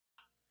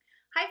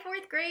Hi,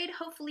 fourth grade.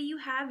 Hopefully you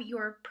have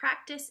your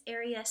practice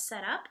area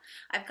set up.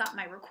 I've got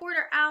my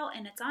recorder out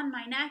and it's on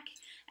my neck,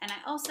 and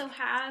I also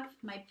have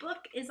my book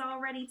is all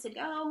ready to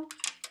go.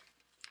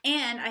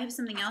 And I have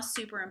something else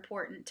super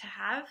important to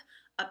have,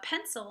 a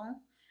pencil,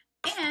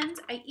 and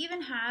I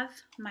even have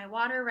my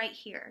water right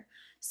here.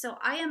 So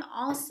I am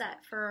all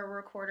set for a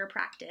recorder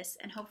practice,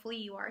 and hopefully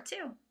you are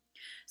too.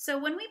 So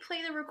when we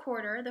play the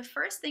recorder, the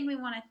first thing we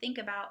want to think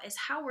about is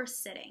how we're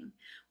sitting.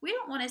 We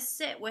don't want to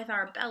sit with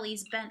our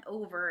bellies bent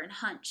over and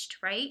hunched,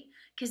 right?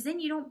 Because then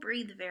you don't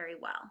breathe very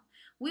well.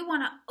 We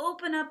want to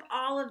open up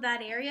all of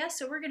that area,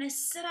 so we're going to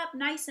sit up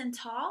nice and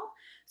tall,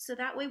 so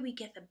that way we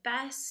get the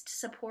best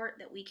support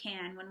that we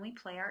can when we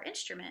play our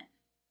instrument,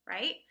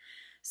 right?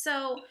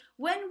 So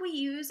when we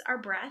use our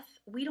breath,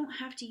 we don't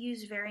have to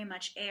use very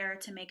much air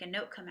to make a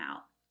note come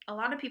out. A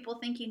lot of people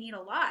think you need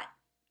a lot.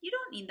 You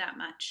don't need that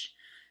much.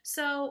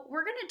 So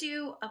we're going to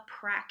do a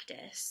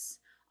practice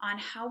on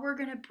how we're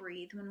going to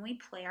breathe when we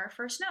play our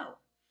first note.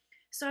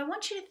 So I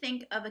want you to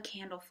think of a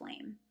candle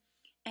flame.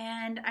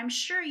 And I'm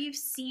sure you've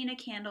seen a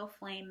candle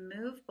flame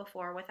move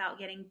before without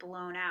getting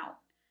blown out.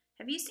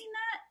 Have you seen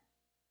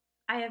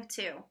that? I have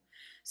too.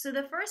 So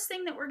the first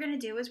thing that we're going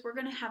to do is we're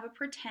going to have a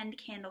pretend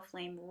candle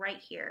flame right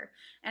here.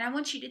 And I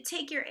want you to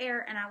take your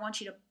air and I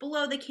want you to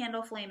blow the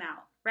candle flame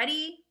out.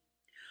 Ready?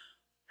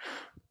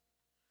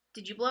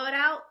 Did you blow it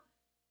out?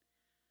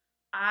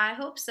 I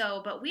hope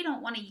so, but we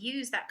don't want to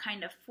use that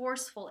kind of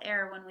forceful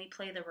air when we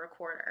play the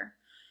recorder.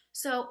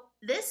 So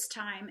this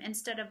time,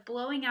 instead of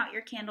blowing out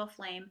your candle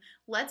flame,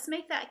 let's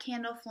make that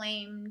candle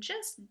flame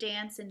just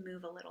dance and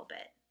move a little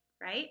bit,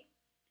 right?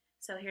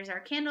 So here's our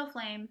candle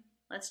flame.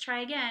 Let's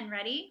try again.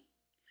 Ready?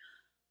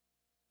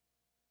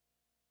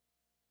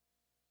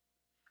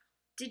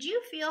 Did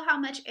you feel how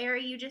much air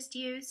you just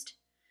used?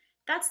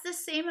 That's the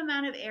same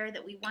amount of air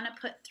that we want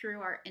to put through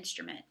our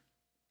instrument.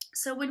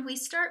 So when we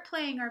start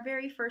playing our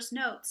very first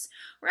notes,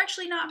 we're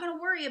actually not going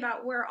to worry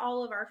about where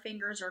all of our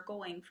fingers are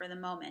going for the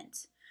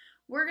moment.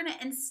 We're going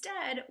to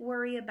instead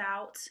worry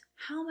about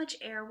how much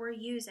air we're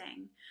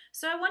using.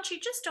 So I want you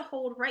just to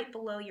hold right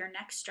below your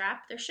neck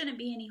strap. There shouldn't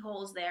be any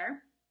holes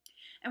there.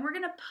 And we're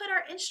going to put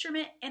our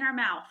instrument in our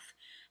mouth.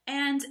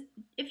 And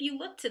if you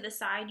look to the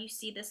side, you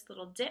see this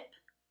little dip.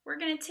 We're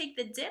going to take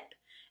the dip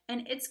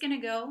and it's going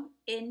to go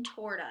in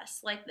toward us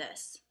like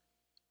this.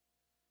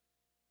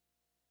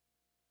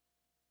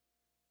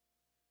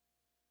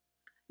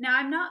 Now,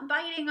 I'm not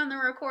biting on the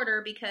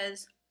recorder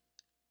because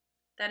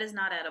that is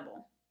not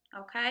edible,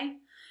 okay?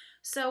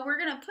 So we're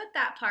going to put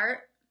that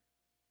part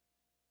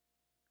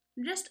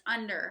just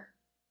under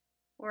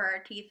where our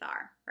teeth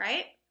are,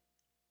 right?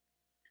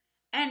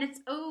 And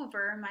it's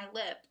over my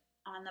lip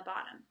on the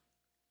bottom.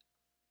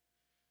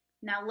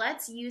 Now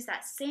let's use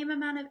that same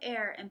amount of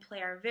air and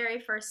play our very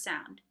first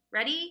sound.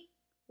 Ready?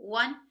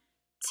 1,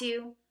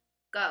 2,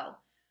 go.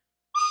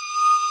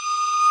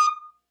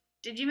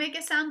 Did you make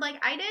it sound like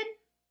I did?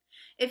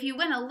 If you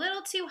went a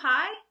little too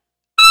high,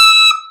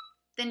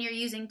 then you're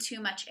using too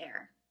much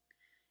air.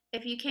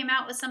 If you came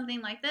out with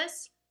something like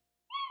this,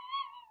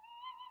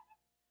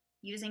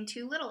 using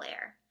too little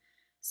air.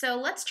 So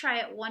let's try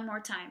it one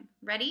more time.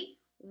 Ready?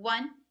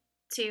 1,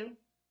 2,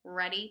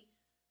 ready.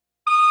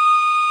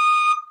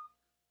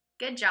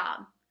 Good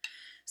job.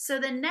 So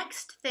the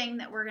next thing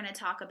that we're going to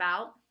talk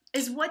about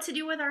is what to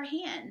do with our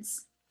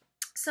hands.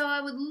 So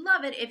I would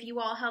love it if you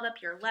all held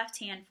up your left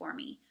hand for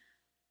me.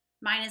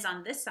 Mine is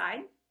on this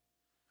side.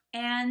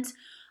 And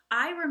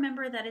I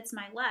remember that it's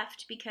my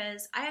left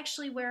because I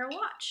actually wear a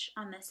watch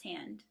on this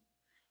hand.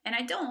 And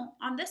I don't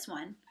on this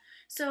one.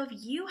 So if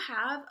you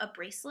have a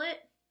bracelet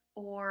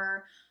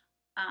or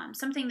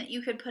something that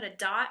you could put a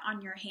dot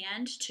on your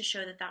hand to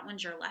show that that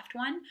one's your left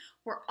one,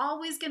 we're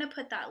always going to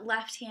put that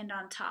left hand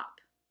on top.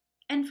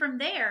 And from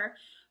there,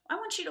 I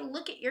want you to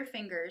look at your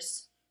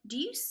fingers. Do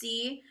you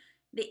see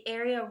the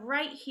area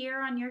right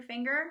here on your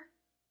finger?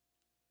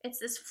 It's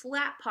this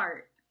flat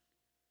part.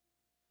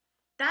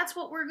 That's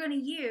what we're going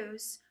to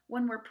use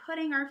when we're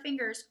putting our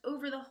fingers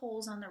over the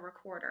holes on the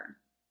recorder.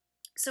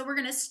 So we're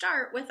going to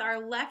start with our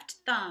left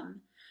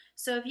thumb.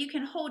 So if you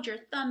can hold your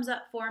thumbs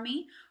up for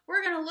me,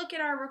 we're going to look at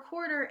our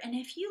recorder, and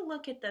if you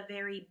look at the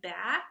very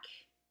back,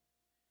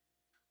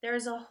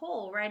 there's a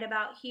hole right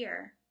about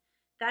here.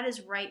 That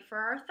is right for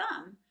our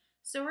thumb.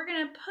 So we're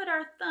going to put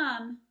our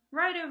thumb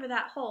right over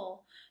that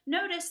hole.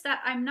 Notice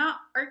that I'm not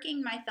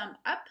arcing my thumb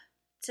up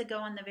to go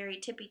on the very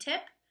tippy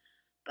tip,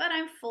 but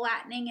I'm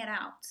flattening it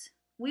out.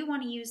 We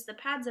want to use the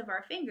pads of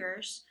our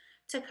fingers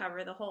to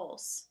cover the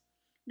holes.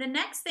 The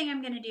next thing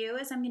I'm going to do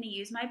is I'm going to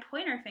use my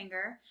pointer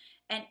finger,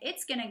 and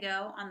it's going to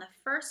go on the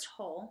first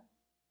hole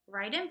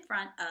right in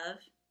front of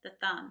the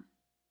thumb.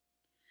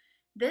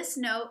 This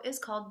note is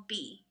called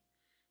B.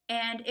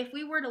 And if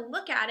we were to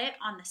look at it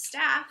on the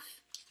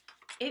staff,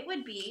 it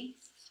would be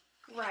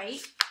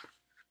right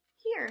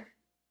here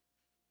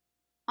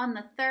on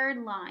the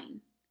third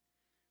line.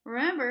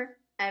 Remember,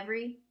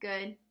 every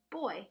good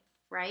boy,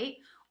 right?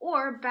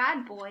 Or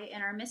bad boy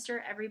in our Mr.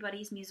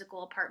 Everybody's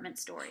Musical Apartment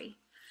story.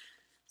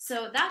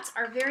 So that's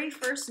our very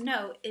first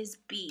note is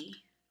B.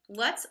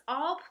 let's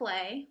all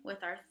play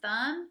with our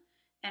thumb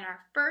and our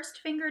first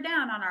finger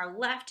down on our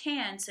left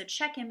hand. So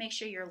check and make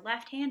sure your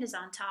left hand is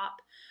on top.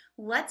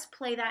 Let's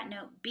play that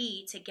note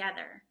B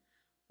together.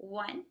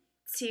 1,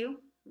 2,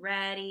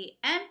 ready,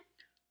 and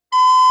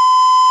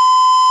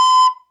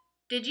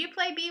did you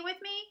play B with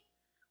me?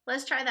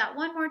 Let's try that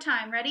one more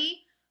time.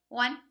 Ready?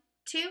 1,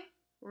 2,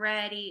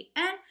 ready,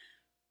 and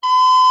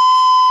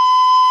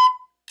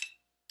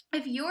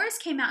if yours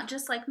came out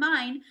just like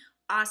mine,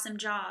 awesome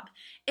job.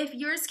 If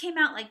yours came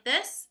out like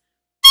this,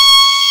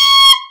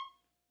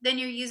 then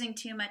you're using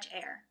too much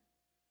air.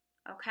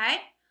 Okay?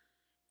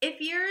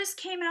 If yours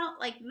came out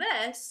like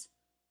this,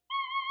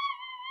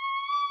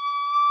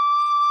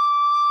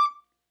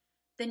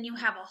 then you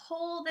have a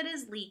hole that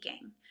is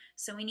leaking.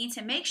 So we need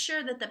to make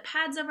sure that the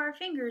pads of our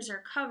fingers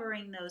are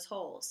covering those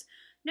holes.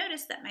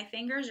 Notice that my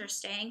fingers are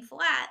staying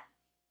flat.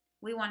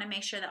 We want to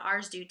make sure that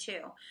ours do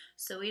too.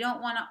 So we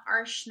don't want to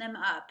arch them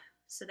up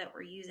so that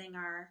we're using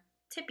our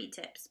tippy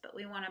tips, but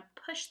we want to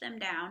push them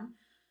down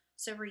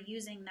so we're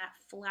using that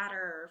flatter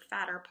or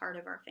fatter part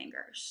of our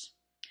fingers.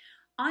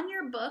 On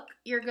your book,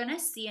 you're going to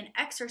see an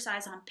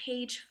exercise on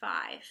page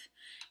 5,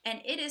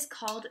 and it is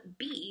called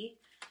B,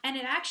 and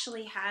it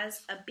actually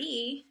has a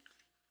B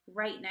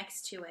right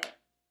next to it.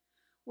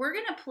 We're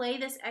going to play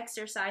this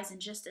exercise in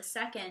just a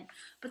second,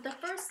 but the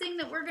first thing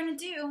that we're going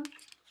to do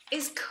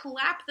is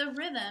clap the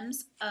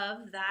rhythms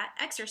of that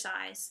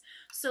exercise.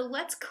 So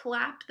let's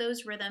clap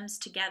those rhythms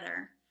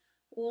together.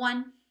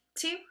 1,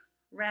 2,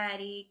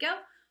 ready, go.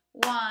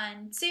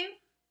 1, 2,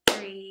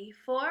 3,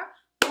 4.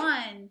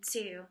 1,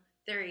 2,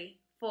 3,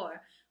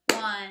 4.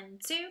 1,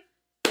 2,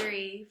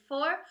 3,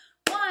 4.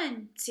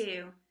 1,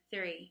 2,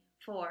 3,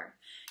 4.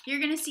 You're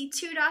going to see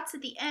 2 dots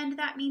at the end.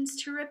 That means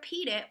to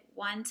repeat it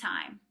 1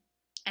 time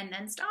and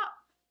then stop.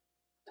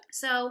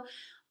 So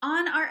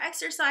on our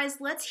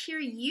exercise, let's hear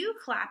you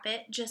clap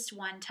it just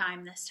 1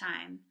 time this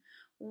time.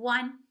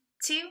 1,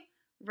 2,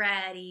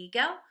 ready,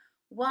 go.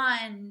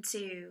 1,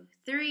 2,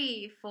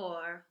 3,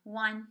 4.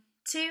 1,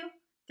 2,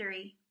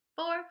 3,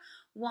 4.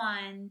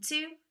 1,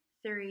 2,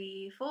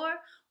 3, 4.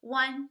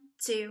 1,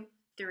 2,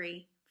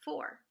 3,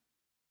 4.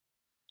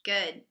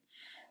 Good.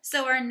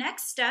 So our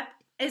next step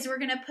is we're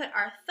going to put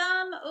our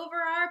thumb over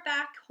our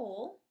back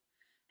hole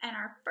and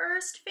our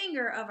first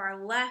finger of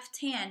our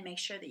left hand. Make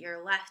sure that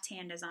your left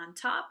hand is on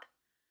top.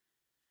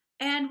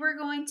 And we're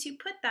going to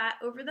put that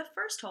over the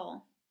first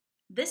hole.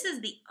 This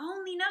is the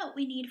only note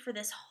we need for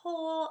this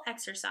whole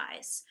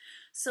exercise.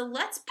 So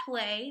let's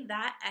play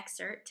that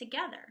excerpt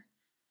together.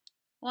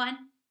 1,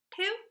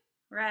 2,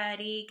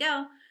 ready,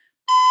 go.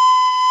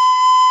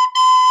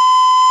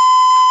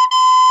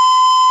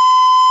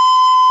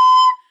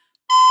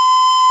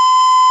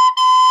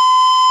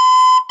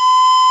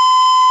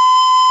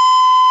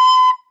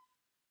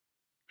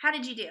 How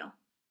did you do?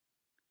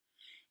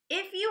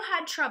 If you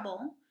had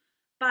trouble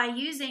by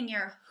using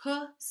your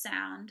H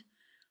sound,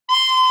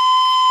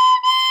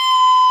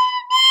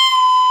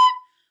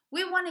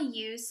 we want to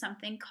use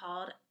something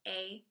called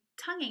a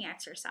tonguing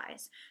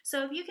exercise.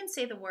 So if you can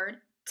say the word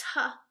T,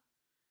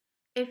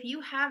 if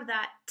you have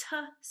that T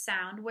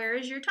sound, where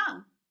is your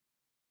tongue?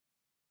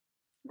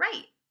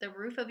 Right, the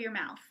roof of your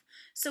mouth.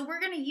 So we're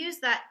going to use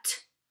that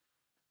T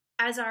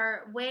as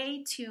our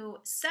way to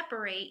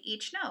separate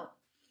each note.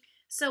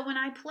 So when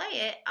I play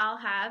it, I'll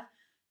have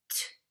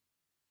T,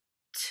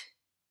 T,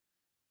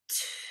 T,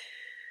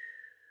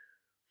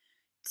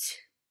 T,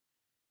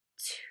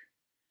 T,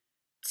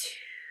 T.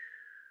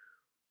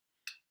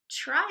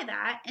 Try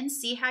that and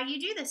see how you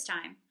do this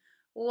time.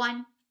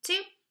 1,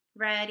 2,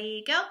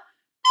 ready, go.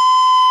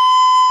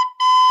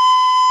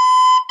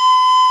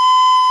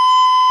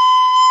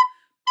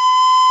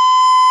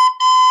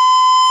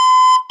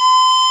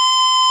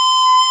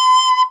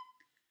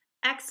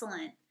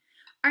 Excellent.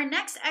 Our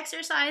next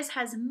exercise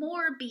has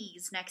more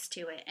B's next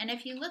to it. And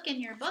if you look in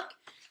your book,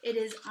 it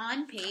is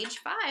on page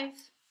 5,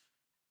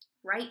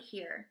 right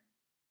here.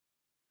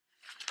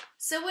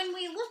 So when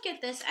we look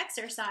at this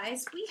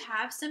exercise, we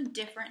have some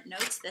different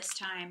notes this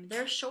time.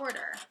 They're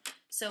shorter.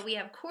 So we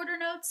have quarter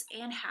notes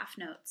and half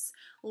notes.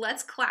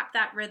 Let's clap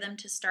that rhythm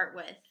to start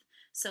with.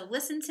 So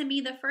listen to me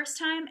the first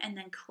time and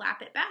then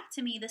clap it back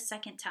to me the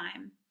second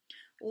time.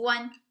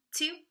 1,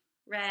 2,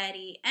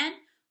 ready, and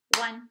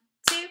 1,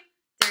 2,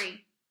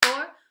 3,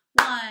 4.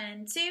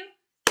 1, 2,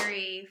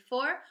 3,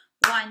 4.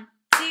 1,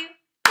 2,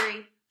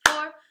 3,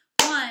 4.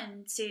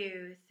 1,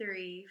 2,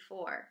 3,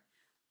 4.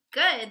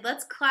 Good.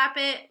 Let's clap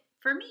it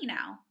for me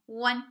now.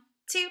 1,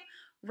 2,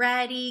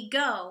 ready,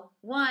 go.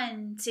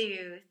 1,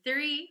 2,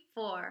 3,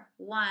 4.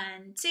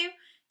 1, 2,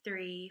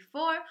 3,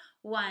 4.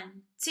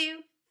 1, 2,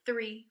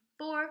 3,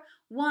 4.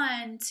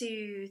 1,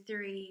 2,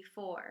 3,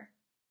 4.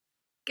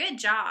 Good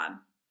job.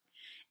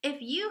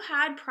 If you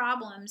had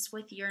problems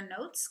with your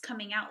notes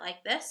coming out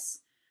like this,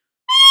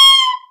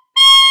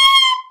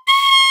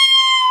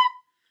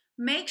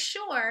 make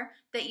sure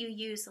that you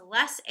use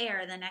less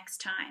air the next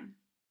time.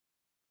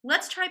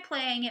 Let's try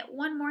playing it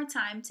one more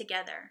time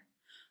together.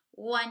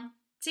 1,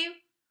 2,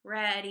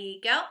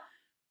 ready, go.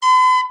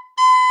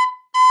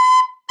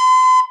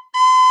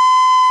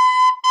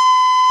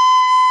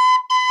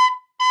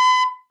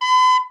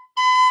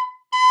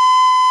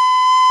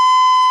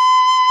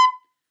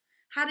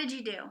 How did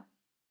you do?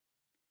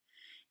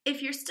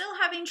 If you're still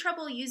having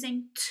trouble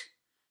using t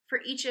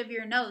for each of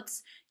your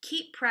notes,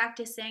 keep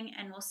practicing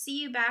and we'll see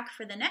you back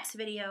for the next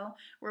video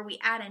where we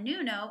add a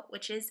new note,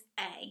 which is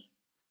A.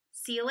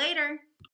 See you later.